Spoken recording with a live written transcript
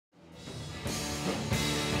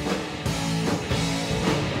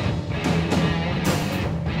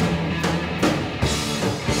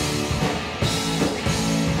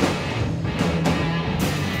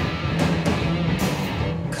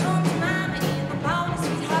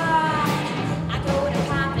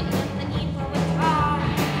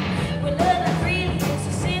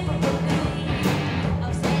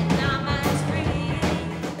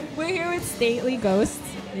Ghosts.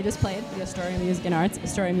 They just played. We have Story of Music and Arts,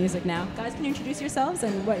 Story of Music now. Guys, can you introduce yourselves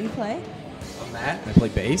and what you play? I'm Matt. I play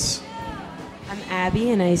bass. I'm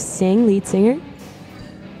Abby, and I sing, lead singer.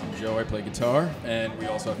 I'm Joe. I play guitar, and we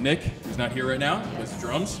also have Nick, who's not here right now, who plays the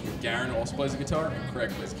drums. Garen, who also plays the guitar, and Craig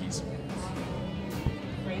plays keys.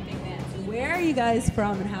 Great big band. Where are you guys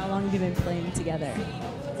from, and how long have you been playing together?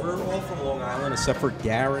 We're all from Long Island, except for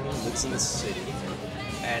Garen, who lives in the city.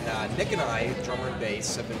 And Nick and I, drummer and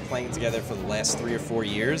bass, have been playing together for the last 3 or 4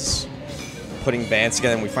 years, putting bands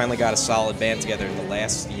together, and we finally got a solid band together in the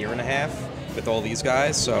last year and a half with all these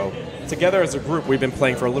guys. So together as a group, we've been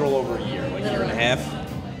playing for a little over a year, like a year and a half.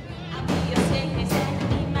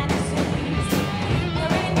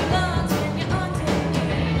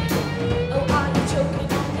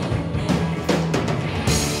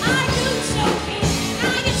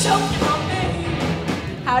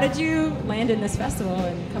 How did you land in this festival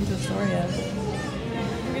and come to Astoria?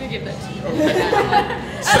 I'm going to give that to you.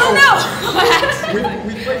 I don't know!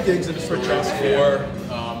 we played gigs in Astoria for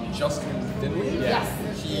Justin, didn't we? Yes.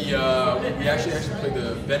 We actually played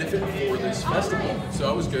the benefit for this festival, so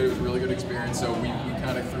that was good. It was a really good experience. So we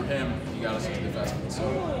kind of, through him, he got us into the festival.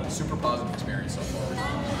 So super positive experience so far.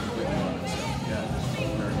 Completely loved it. So yeah,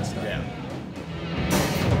 very good stuff. Yeah.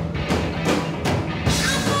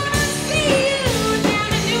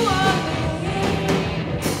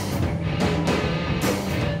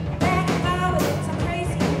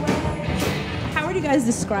 How would you guys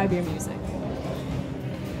describe your music?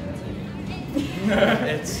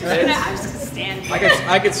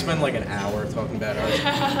 I could spend like an hour talking about ours.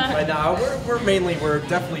 But no, we're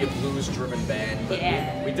definitely a blues-driven band, but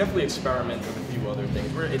we definitely experiment with a few other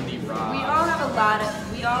things. We're indie rock. We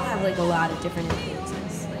all have like a lot of different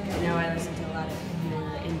influences. Like I know I listen to a lot of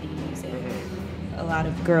indie music, a lot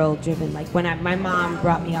of girl-driven. Like when my mom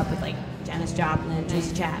brought me up with like Janis Joplin,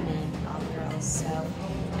 Tracy Chapman, all the girls. So,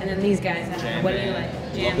 and then these guys, what do you like?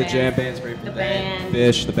 Love the jam bands, Grateful The Dead, band.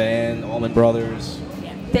 Fish, the band, Allman Brothers.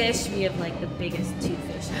 Yeah, Fish. We have like the biggest two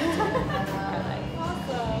Fish.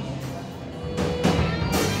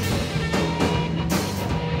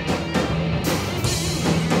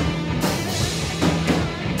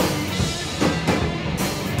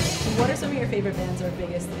 What are some of your favorite bands or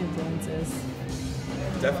biggest influences?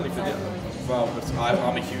 Definitely for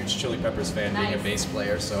I'm a huge Chili Peppers fan, being a bass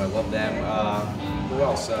player, so I love them. Who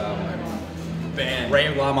else? Band.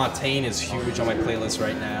 Ray LaMontagne is huge on my playlist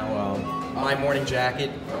right now. My Morning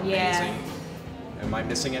Jacket, amazing. Yeah. Am I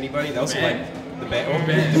missing anybody? That was Band. like the band. Oh,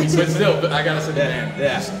 band. But still, I gotta say the band.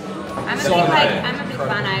 Yeah. I'm a big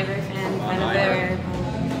Bon Iver fan. Bon Iver.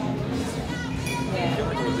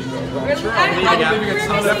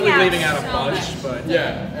 Definitely leaving out a bunch, but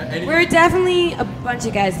Yeah. We're definitely a bunch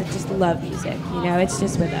of guys that just love music. You know, it's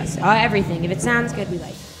just with us. Everything. If it sounds good, we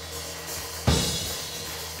like it.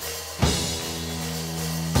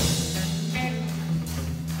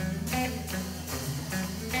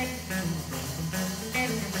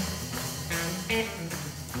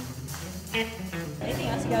 Anything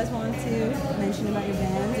else you guys want to mention about your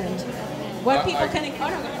band and what people can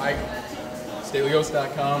encounter?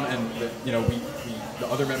 StaleyGhost.com and the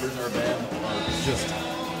other members in our band are just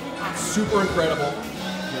super incredible.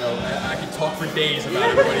 You know, I could talk for days about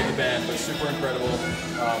everybody in the band, but super incredible.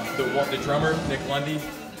 The drummer, Nick Lundy,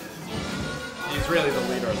 he's really the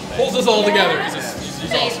leader of the band. pulls us all together. He's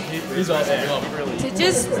awesome. He's awesome. We love him. Really. To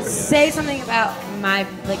just say something about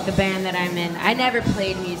the band that I'm in, I never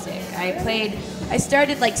played music. I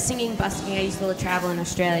started like singing busking. I used to travel in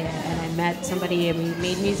Australia, and I met somebody, and we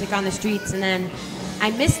made music on the streets, and then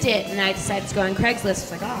I missed it, and I decided to go on Craigslist. I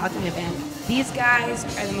was like, I'll do a band. These guys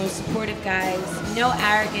are the most supportive guys. No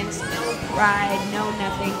arrogance, no pride, no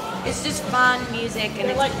nothing. It's just fun music, and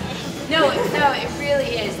no, it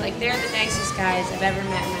really is. Like, they're the nicest guys I've ever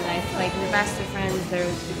met in my life. Like, the best of friends. They're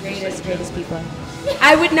the greatest people.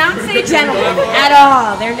 I would not say gentlemen at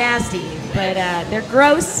all. They're nasty, but they're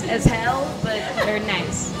gross as hell, but they're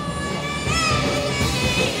nice.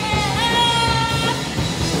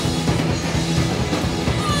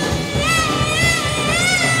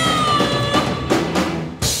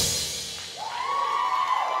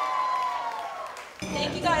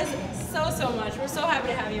 Thank you guys so much. We're so happy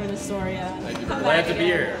to have you in Astoria. Thank you. Come Glad back to be again.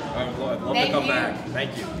 here. I'd love to Thank come you. back.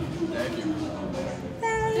 Thank you. Thank you.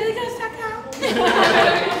 Did it go suck out?